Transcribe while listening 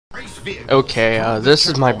Okay, this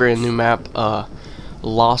is my brand new map,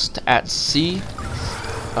 Lost at Sea.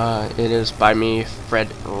 It is by me,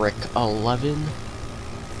 FreddleTheUniverse.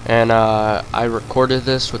 And I recorded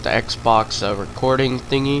this with the Xbox recording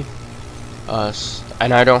thingy.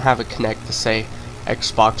 And I don't have a connect to say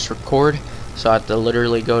Xbox record, so I have to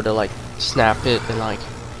literally go to like snap it and like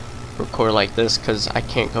record like this because I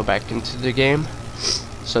can't go back into the game.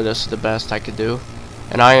 So this is the best I could do.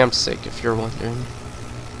 And I am sick, if you're wondering.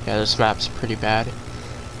 Yeah, this map's pretty bad.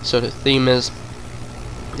 So the theme is,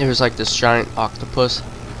 there's like this giant octopus,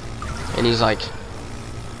 and he's like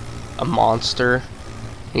a monster.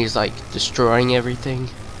 He's like destroying everything,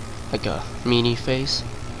 like a meanie face.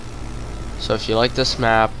 So if you like this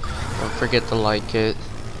map, don't forget to like it.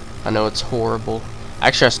 I know it's horrible.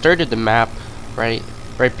 Actually, I started the map right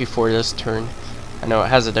before this turn. I know it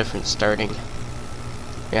has a different starting.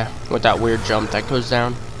 Yeah, with that weird jump that goes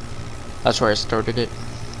down. That's where I started it.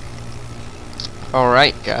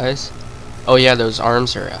 Alright, guys. Oh yeah, those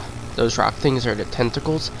arms are, those rock things are the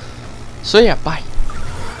tentacles. So yeah, bye.